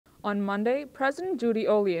On Monday, President Judy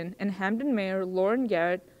Olian and Hamden Mayor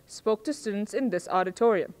Garrett spoke to students in this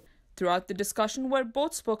auditorium. Throughout the discussion, where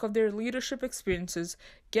both spoke of their leadership experiences,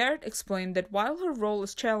 Garrett explained that while her role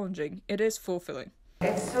is challenging, it is fulfilling.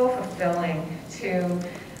 It's so fulfilling to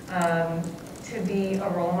be a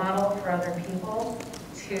role model for other people,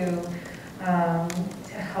 to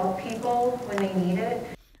help people when they need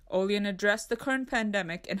it. Olian addressed the current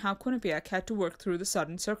pandemic and how Quinnipiac had to work through the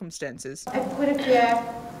sudden circumstances. At Quinnipiac,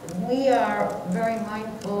 we are very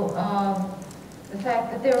mindful of the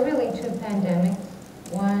fact that there are really two pandemics,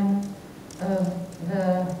 one of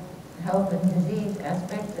the health and disease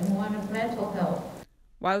aspects and one of mental health.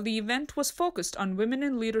 While the event was focused on women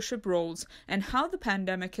in leadership roles and how the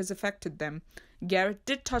pandemic has affected them, Garrett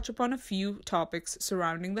did touch upon a few topics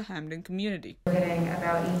surrounding the Hamden community. We're getting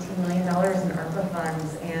about $18 million in ARPA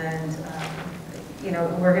funds, and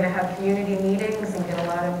we're going to have community meetings and get a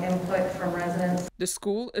lot of input from residents. The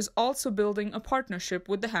school is also building a partnership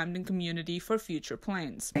with the Hamden community for future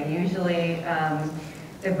plans. Usually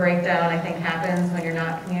the breakdown, I think, happens when you're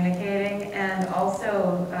not communicating, and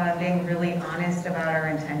also being really honest about our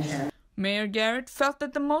intention. Mayor Garrett felt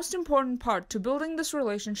that the most important part to building this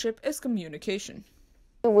relationship is communication.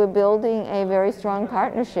 We're building a very strong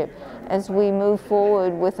partnership as we move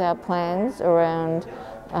forward with our plans around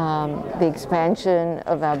the expansion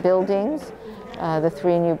of our buildings, the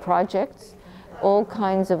 3 new projects, all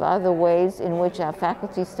kinds of other ways in which our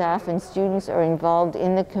faculty, staff, and students are involved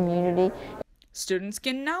in the community. Students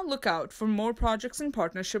can now look out for more projects in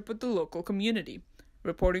partnership with the local community.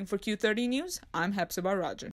 Reporting for Q30 News, I'm Hepzibah Rajan.